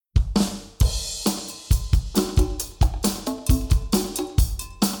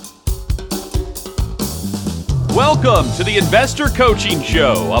Welcome to the Investor Coaching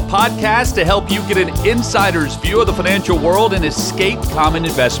Show, a podcast to help you get an insider's view of the financial world and escape common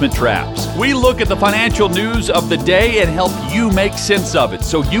investment traps. We look at the financial news of the day and help you make sense of it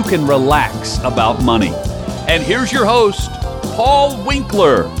so you can relax about money. And here's your host, Paul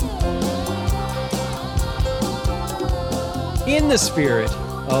Winkler. In the spirit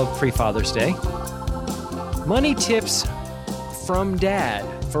of Pre-Father's Day, money tips from Dad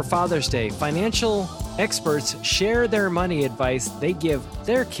for Father's Day. Financial experts share their money advice they give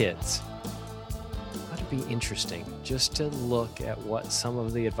their kids. That'd be interesting just to look at what some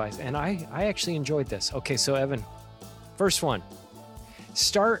of the advice, and I actually enjoyed this. Okay, so Evan, first one,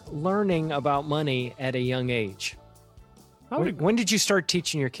 start learning about money at a young age. When did you start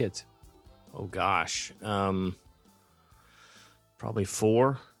teaching your kids? Oh gosh, probably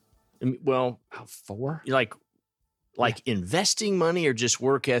 4. Well, 4? Like investing money or just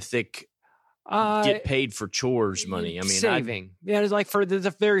work ethic? Get paid for chores money. I mean, saving. It's like for the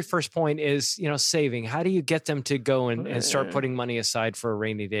very first point is, saving. How do you get them to go and start putting money aside for a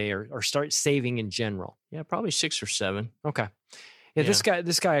rainy day or start saving in general? Yeah, probably 6 or 7. Okay. Yeah.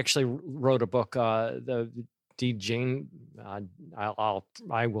 This guy actually wrote a book, I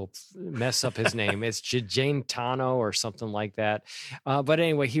will mess up his name. It's Jane Tano or something like that. But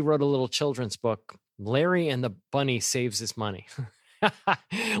anyway, he wrote a little children's book, Larry and the Bunny Saves His Money.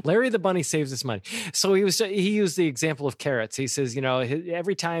 Larry the Bunny saves his money. So he used the example of carrots. He says,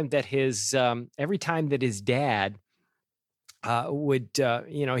 every time that his dad would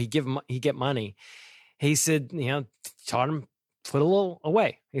he get money, he said, taught him put a little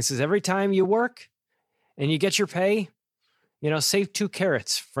away. He says, every time you work and you get your pay, save 2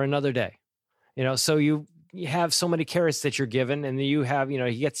 carrots for another day. So you have so many carrots that you're given, and you have,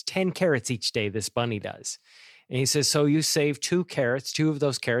 he gets 10 carrots each day. This bunny does. And he says, so you save 2 of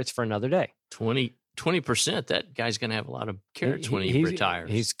those carrots for another day. 20%. That guy's going to have a lot of carrots when he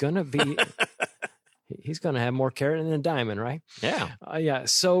retires. He's going to be, he's going to have more carrot than a diamond, right? Yeah.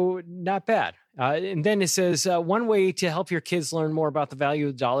 So not bad. And then it says, one way to help your kids learn more about the value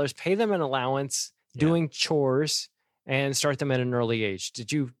of dollars, pay them an allowance, doing chores, and start them at an early age.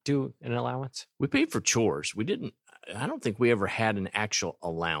 Did you do an allowance? We paid for chores. I don't think we ever had an actual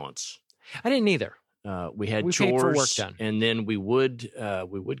allowance. I didn't either. We had chores, paid for work done. And then we would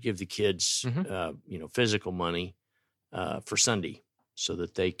give the kids, physical money for Sunday so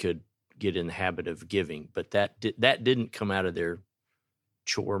that they could get in the habit of giving. But that didn't come out of their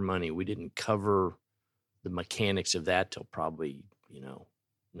chore money. We didn't cover the mechanics of that till probably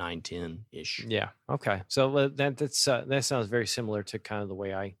 9, 10-ish. Yeah. Okay. So that sounds very similar to kind of the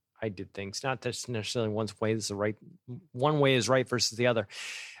way I did things. Not that necessarily one way is right versus the other.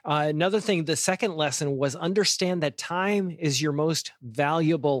 Another thing, the second lesson was understand that time is your most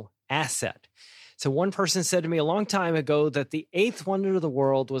valuable asset. So one person said to me a long time ago that the 8th wonder of the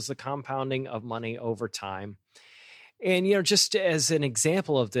world was the compounding of money over time. And, just as an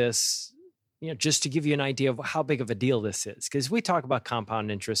example of this, just to give you an idea of how big of a deal this is, because we talk about compound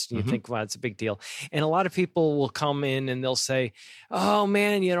interest and you think, well, it's a big deal. And a lot of people will come in and they'll say, oh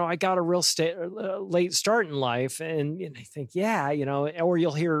man, I got a real late start in life. And I think, or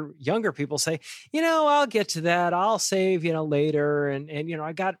you'll hear younger people say, I'll get to that. I'll save, later. And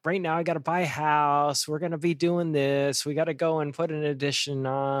right now I got to buy a house. We're going to be doing this. We got to go and put an addition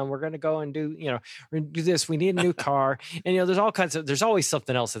on. We're going to go and do, we're going to do this. We need a new car. And, there's always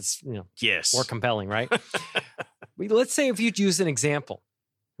something else that's, yes, more compelling, right? Let's say if you'd use an example.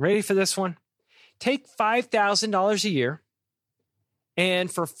 Ready for this one? Take $5,000 a year,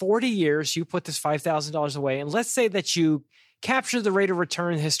 and for 40 years, you put this $5,000 away, and let's say that you capture the rate of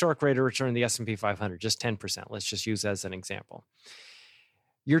return, the historic rate of return of the S&P 500, just 10%. Let's just use that as an example.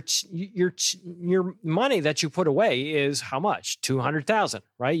 Your money that you put away is how much? $200,000,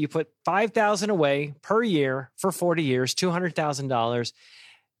 right? You put $5,000 away per year for 40 years, $200,000.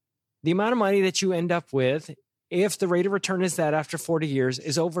 The amount of money that you end up with, if the rate of return is that after 40 years,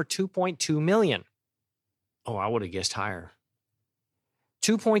 is over $2.2 million. Oh, I would have guessed higher.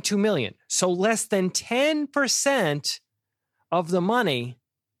 $2.2 million. So less than 10% of the money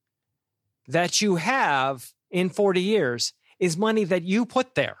that you have in 40 years is money that you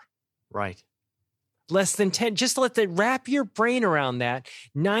put there. Right. Less than 10. Just wrap your brain around that.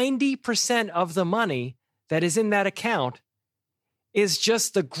 90% of the money that is in that account is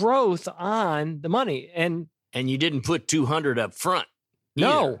just the growth on the money. And you didn't put 200 up front.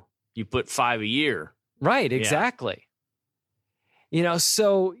 No. Either. You put 5 a year. Right, exactly.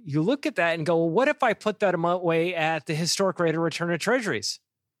 So you look at that and go, well, what if I put that amount away at the historic rate of return of treasuries?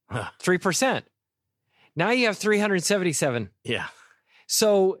 3%. Now you have 377. Yeah.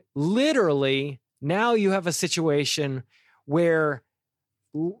 So literally Now you have a situation where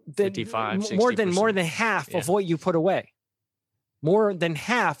 55, more than half Yeah. of what you put away, more than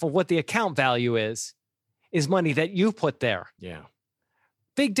half of what the account value is money that you put there. Yeah.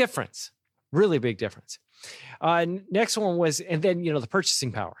 Big difference, really big difference. Next one was, and then, the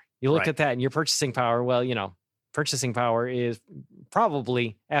purchasing power. You look Right. at that and your purchasing power, well, purchasing power is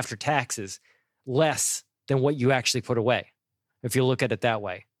probably after taxes less than what you actually put away, if you look at it that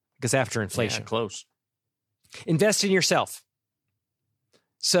way, because after inflation. Yeah, close. Invest in yourself.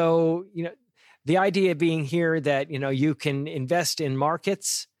 So, the idea being here that, you can invest in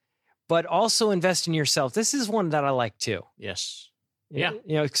markets, but also invest in yourself. This is one that I like too. Yes.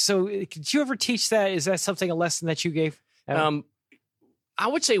 Yeah. So did you ever teach that? Is that a lesson that you gave? I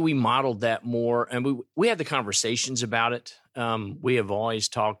would say we modeled that more, and we had the conversations about it. We have always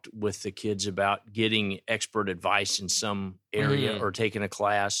talked with the kids about getting expert advice in some area or taking a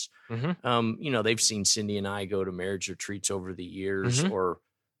class. They've seen Cindy and I go to marriage retreats over the years, or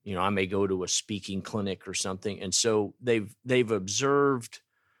I may go to a speaking clinic or something, and so they've observed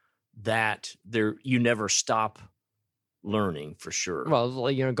that you never stop learning for sure. Well,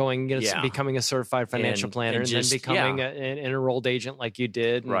 becoming a certified financial planner and then becoming an enrolled agent like you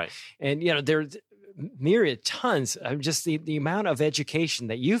did. Right. And, there's myriad tons of just the amount of education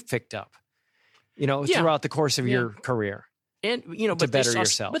that you've picked up, throughout the course of your career. And, to better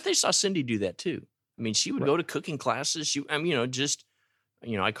yourself. But they saw Cindy do that too. I mean, she would go to cooking classes.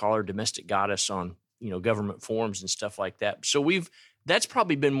 I call her domestic goddess on, government forums and stuff like that. So that's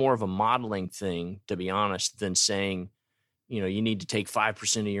probably been more of a modeling thing, to be honest, than saying, you need to take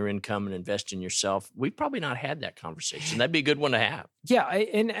 5% of your income and invest in yourself. We've probably not had that conversation. That'd be a good one to have. Yeah.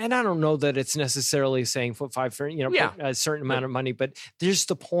 And I don't know that it's necessarily saying put 5 for, put a certain amount of money, but just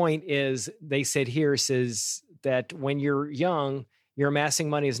the point is they said here says that when you're young, your amassing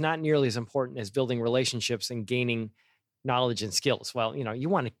money is not nearly as important as building relationships and gaining knowledge and skills. Well, you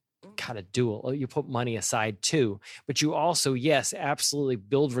want to kind of dual. You put money aside too, but you also, yes, absolutely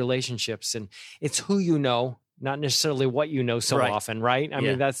build relationships, and it's who you know, not necessarily what you know so often, right? I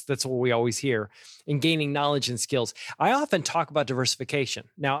mean, that's what we always hear. In gaining knowledge and skills, I often talk about diversification.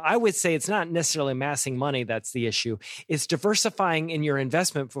 Now, I would say it's not necessarily amassing money that's the issue. It's diversifying in your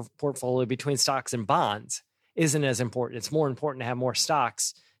investment portfolio between stocks and bonds isn't as important. It's more important to have more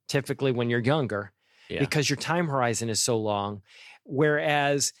stocks typically when you're younger because your time horizon is so long,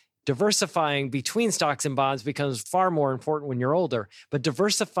 whereas diversifying between stocks and bonds becomes far more important when you're older. But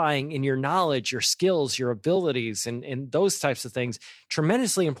diversifying in your knowledge, your skills, your abilities, and those types of things,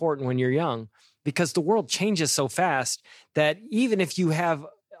 tremendously important when you're young, because the world changes so fast that even if you have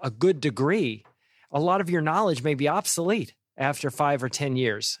a good degree, a lot of your knowledge may be obsolete after 5 or 10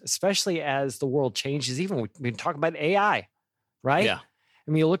 years, especially as the world changes. Even we talk about AI, right? Yeah.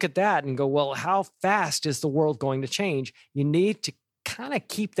 I mean, you look at that and go, well, how fast is the world going to change? You need to kind of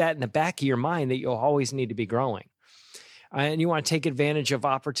keep that in the back of your mind that you'll always need to be growing. And you want to take advantage of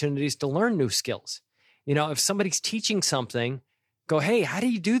opportunities to learn new skills. If somebody's teaching something, go, hey, how do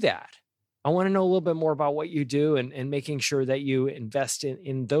you do that? I want to know a little bit more about what you do and making sure that you invest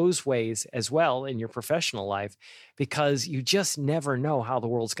in those ways as well in your professional life, because you just never know how the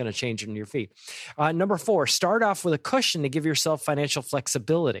world's going to change under your feet. Number 4, start off with a cushion to give yourself financial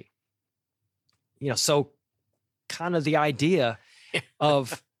flexibility. So kind of the idea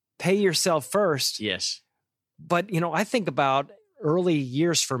of pay yourself first. Yes. But, I think about early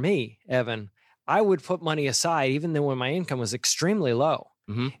years for me, Evan, I would put money aside even though when my income was extremely low.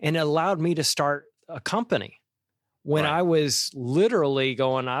 And it allowed me to start a company when I was literally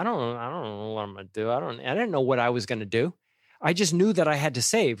going, I don't know what I'm going to do. I didn't know what I was going to do. I just knew that I had to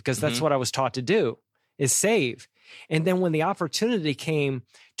save because that's what I was taught to do, is save. And then when the opportunity came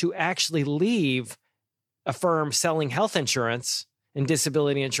to actually leave a firm selling health insurance and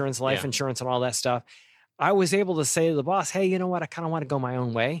disability insurance, life insurance, and all that stuff, I was able to say to the boss, hey, you know what? I kind of want to go my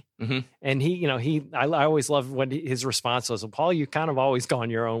own way. And I always loved what his response was. Well, Paul, you kind of always gone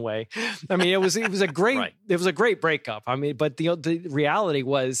your own way. I mean, it was a great, it was a great breakup. I mean, but the reality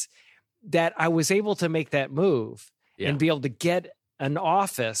was that I was able to make that move and be able to get an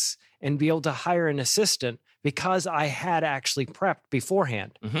office and be able to hire an assistant because I had actually prepped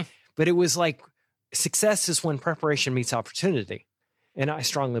beforehand. But it was like success is when preparation meets opportunity. And I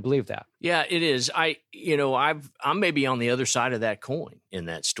strongly believe that. Yeah, it is. I'm maybe on the other side of that coin in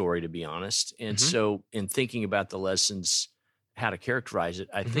that story, to be honest. And so in thinking about the lessons, how to characterize it,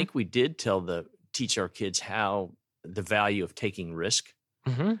 I think we did teach our kids how the value of taking risk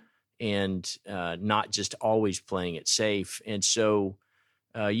and not just always playing it safe. And so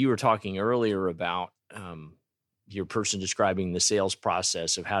you were talking earlier about your person describing the sales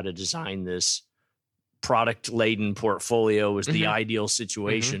process of how to design this product-laden portfolio was the ideal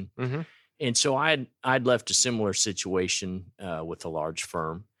situation. And so I'd left a similar situation with a large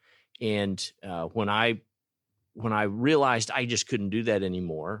firm. And when I realized I just couldn't do that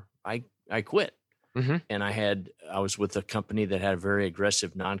anymore, I quit. And I was with a company that had a very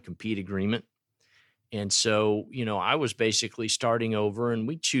aggressive non-compete agreement. And so, I was basically starting over, and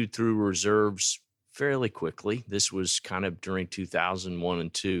we chewed through reserves fairly quickly. This was kind of during 2001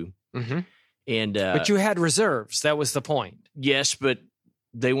 and 2. And but you had reserves. That was the point. Yes, but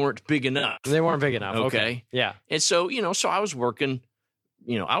they weren't big enough. They weren't big enough. Okay. Yeah. And so, so I was working,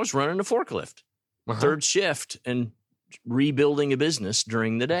 I was running a forklift, third shift, and rebuilding a business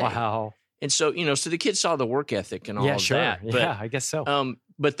during the day. Wow. And so, so the kids saw the work ethic and all of that. But, yeah, I guess so.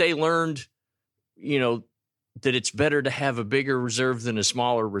 But they learned, that it's better to have a bigger reserve than a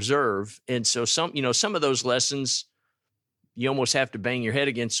smaller reserve. And so some of those lessons, you almost have to bang your head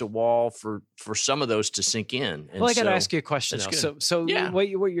against a wall for some of those to sink in. And well, I got to ask you a question now. So yeah. what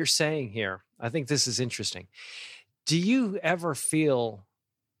you're saying here, I think this is interesting. Do you ever feel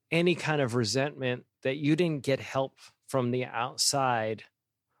any kind of resentment that you didn't get help from the outside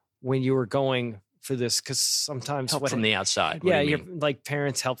when you were going for this? Because sometimes help from the outside. Yeah, you're like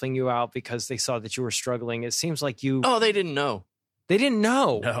parents helping you out because they saw that you were struggling. It seems like you. Oh, they didn't know. They didn't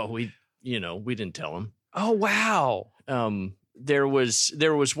know. No, we didn't tell them. Oh, wow. There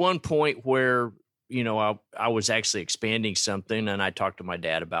was one point where, I was actually expanding something, and I talked to my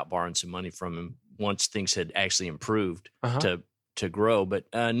dad about borrowing some money from him once things had actually improved to grow. But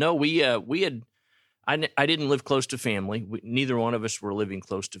no, I didn't live close to family. Neither one of us were living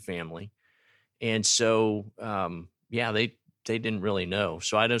close to family. And so, they didn't really know.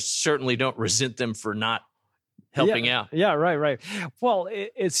 So I certainly don't resent them for not helping out. Yeah, right. Well,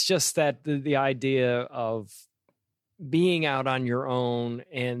 it's just that the idea of being out on your own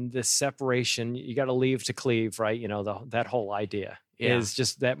and the separation, you got to leave to cleave, right? That whole idea is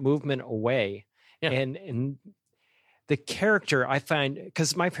just that movement away. Yeah. And the character I find,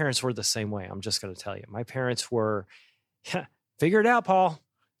 because my parents were the same way. I'm just going to tell you, my parents were, figure it out, Paul.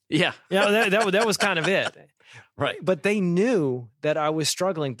 Yeah. That was kind of it. Right. But they knew that I was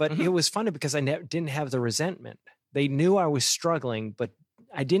struggling, but it was funny because I didn't have the resentment. They knew I was struggling, but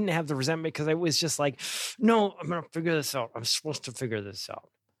I didn't have the resentment because I was just like, no, I'm going to figure this out. I'm supposed to figure this out.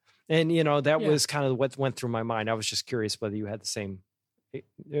 And, that was kind of what went through my mind. I was just curious whether you had the same,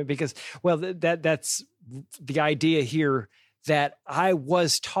 because, well, that's the idea here, that I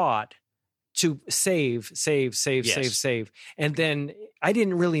was taught to save. And then I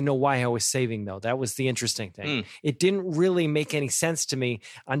didn't really know why I was saving, though. That was the interesting thing. It didn't really make any sense to me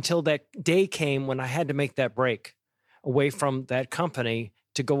until that day came when I had to make that break away from that company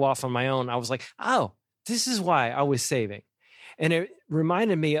to go off on my own. I was like, oh, this is why I was saving. And it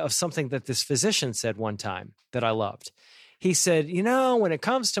reminded me of something that this physician said one time that I loved. He said, when it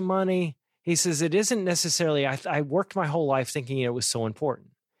comes to money, he says, it isn't necessarily, I worked my whole life thinking it was so important.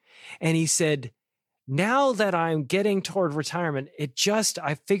 And he said, now that I'm getting toward retirement,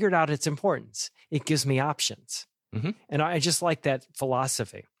 I figured out its importance. It gives me options. And I just like that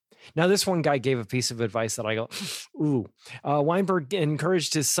philosophy. Now, this one guy gave a piece of advice that I go, ooh. Weinberg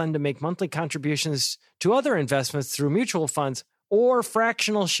encouraged his son to make monthly contributions to other investments through mutual funds or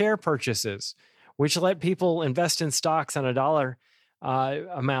fractional share purchases, which let people invest in stocks on a dollar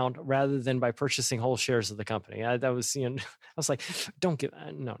amount rather than by purchasing whole shares of the company. I was like, don't give,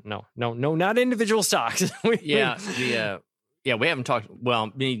 no, not individual stocks. We haven't talked. Well,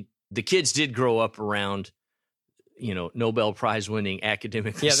 I mean, the kids did grow up around, Nobel Prize winning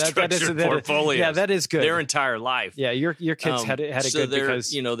academically structured portfolios. Yeah, that is good. Their entire life. Yeah, your kids had it so good they're,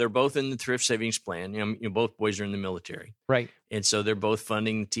 because they're both in the thrift savings plan. Both boys are in the military, right? And so they're both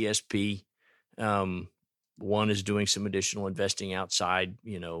funding the TSP. One is doing some additional investing outside,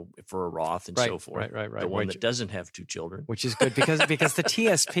 for a Roth and so forth. Right. The one that doesn't have two children, which is good because the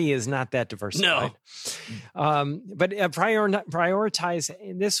TSP is not that diversified. No, but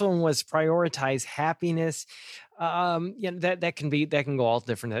prioritize. This one was prioritize happiness. That can go all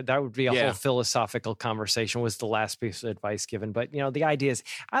different. That would be a whole philosophical conversation. Was the last piece of advice given? But the idea is,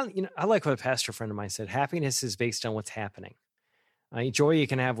 I like what a pastor friend of mine said. Happiness is based on what's happening. Joy you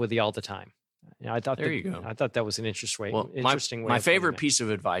can have with you all the time. I thought you go. I thought that was an interesting way. Well, my favorite piece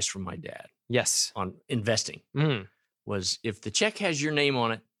of advice from my dad, yes, on investing, was if the check has your name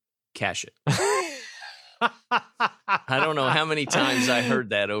on it, cash it. I don't know how many times I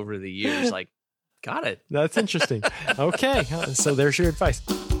heard that over the years. Like, got it. That's interesting. Okay, so there's your advice.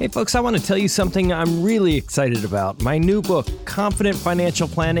 Hey, folks, I want to tell you something I'm really excited about. My new book, Confident Financial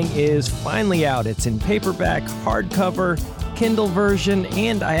Planning, is finally out. It's in paperback, hardcover, Kindle version,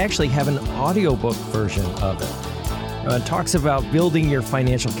 and I actually have an audiobook version of it. It talks about building your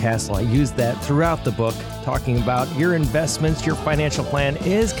financial castle. I use that throughout the book, talking about your investments. Your financial plan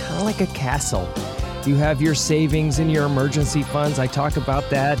is kind of like a castle. You have your savings and your emergency funds. I talk about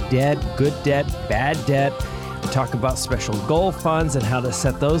that, debt, good debt, bad debt. We talk about special goal funds and how to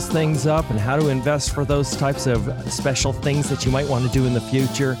set those things up and how to invest for those types of special things that you might want to do in the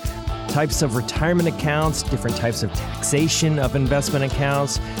future. Types of retirement accounts, different types of taxation of investment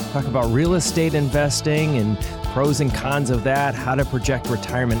accounts. Talk about real estate investing and pros and cons of that, how to project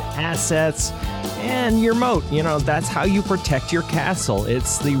retirement assets, and your moat. That's how you protect your castle.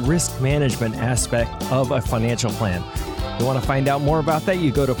 It's the risk management aspect of a financial plan. If you want to find out more about that,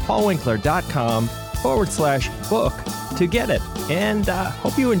 you go to paulwinkler.com/book to get it. And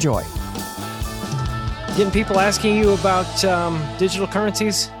hope you enjoy. Getting people asking you about digital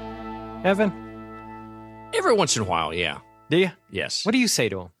currencies, Evan? Every once in a while, yeah. Do you? Yes. What do you say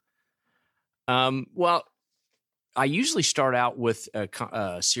to them? Well, I usually start out with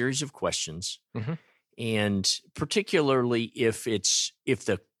a series of questions, and particularly if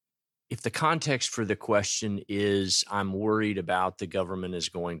the context for the question is I'm worried about the government is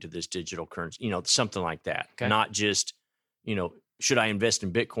going to this digital currency, something like that. Okay. Not just, should I invest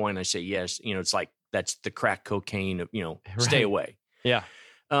in Bitcoin? I say yes. It's like that's the crack cocaine of, stay away. Yeah.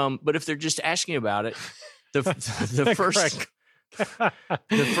 But if they're just asking about it, the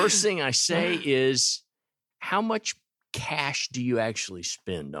first thing I say is, how much cash do you actually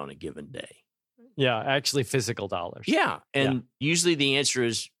spend on a given day? Yeah, actually physical dollars. Yeah. And usually the answer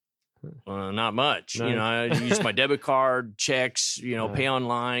is not much. No. I use my debit card, checks, pay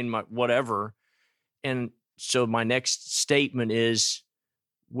online, whatever. And so my next statement is,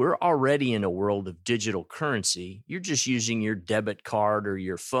 we're already in a world of digital currency. You're just using your debit card or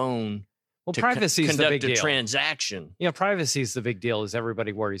your phone to privacy is the big deal. Transaction. Privacy is the big deal, as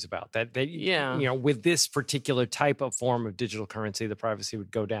everybody worries about. That with this particular type of form of digital currency, the privacy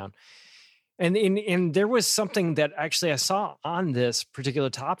would go down. And there was something that actually I saw on this particular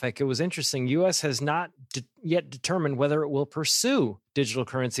topic. It was interesting. U.S. has not yet determined whether it will pursue digital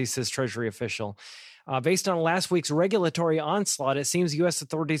currency, says Treasury official. Based on last week's regulatory onslaught, it seems U.S.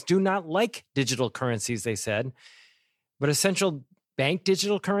 authorities do not like digital currencies, they said. But a central bank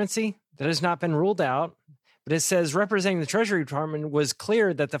digital currency, that has not been ruled out. But it says representing the Treasury Department was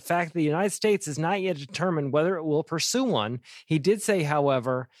clear that the fact that the United States has not yet determined whether it will pursue one. He did say,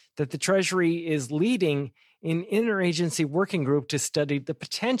 however, that the Treasury is leading an interagency working group to study the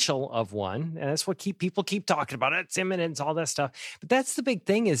potential of one. And that's what people keep talking about. It's imminent, all that stuff. But that's the big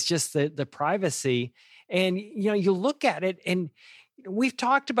thing, is just the privacy. And, you look at it, and we've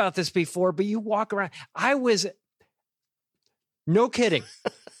talked about this before, but you walk around. I was, no kidding,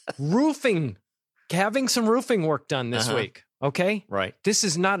 having some roofing work done this week. Okay. Right. This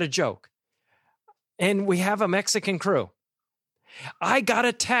is not a joke. And we have a Mexican crew. I got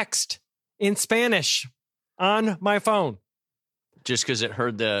a text in Spanish on my phone. Just because it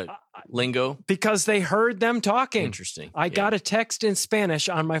heard the lingo? Because they heard them talking. Interesting. I got a text in Spanish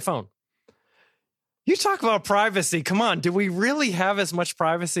on my phone. You talk about privacy. Come on. Do we really have as much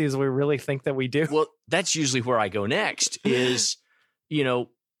privacy as we really think that we do? Well, that's usually where I go next is,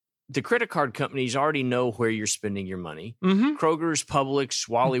 the credit card companies already know where you're spending your money. Mm-hmm. Kroger's, Publix,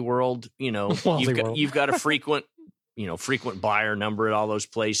 Wally World, you've got a frequent buyer number at all those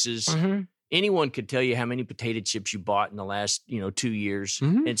places. Mm-hmm. Anyone could tell you how many potato chips you bought in the last, 2 years.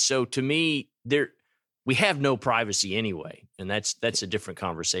 Mm-hmm. And so to me, we have no privacy anyway. And that's a different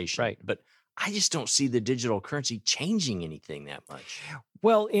conversation. Right. But I just don't see the digital currency changing anything that much.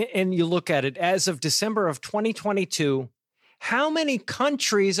 Well, and you look at it as of December of 2022, how many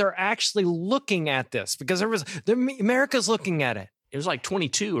countries are actually looking at this? Because America's looking at it. It was like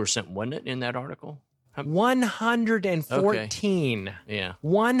 22 or something, wasn't it, in that article? 114. Okay. Yeah.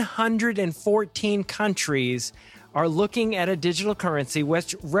 114 countries are looking at a digital currency,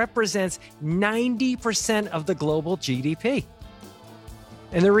 which represents 90% of the global GDP.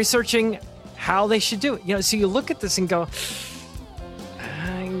 And they're researching how they should do it. So you look at this and go,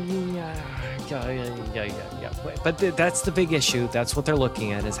 yeah. But that's the big issue. That's what they're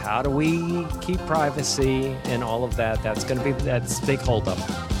looking at, is how do we keep privacy and all of that. That's big holdup.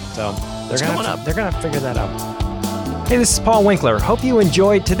 So they're going to figure that out. Hey, this is Paul Winkler. Hope you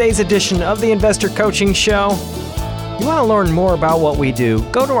enjoyed today's edition of the Investor Coaching Show. You want to learn more about what we do,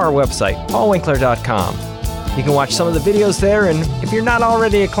 go to our website, paulwinkler.com. You can watch some of the videos there, and if you're not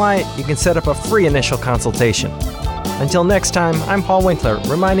already a client, you can set up a free initial consultation. Until next time, I'm Paul Winkler,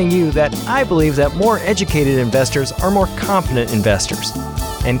 reminding you that I believe that more educated investors are more confident investors,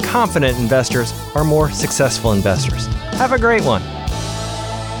 and confident investors are more successful investors. Have a great one.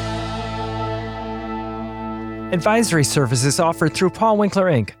 Advisory services offered through Paul Winkler,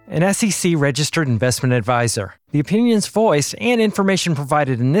 Inc., an SEC-registered investment advisor. The opinions voiced and information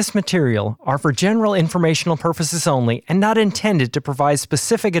provided in this material are for general informational purposes only and not intended to provide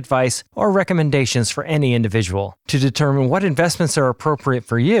specific advice or recommendations for any individual. To determine what investments are appropriate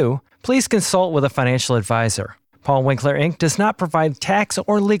for you, please consult with a financial advisor. Paul Winkler, Inc. does not provide tax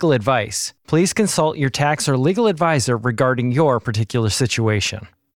or legal advice. Please consult your tax or legal advisor regarding your particular situation.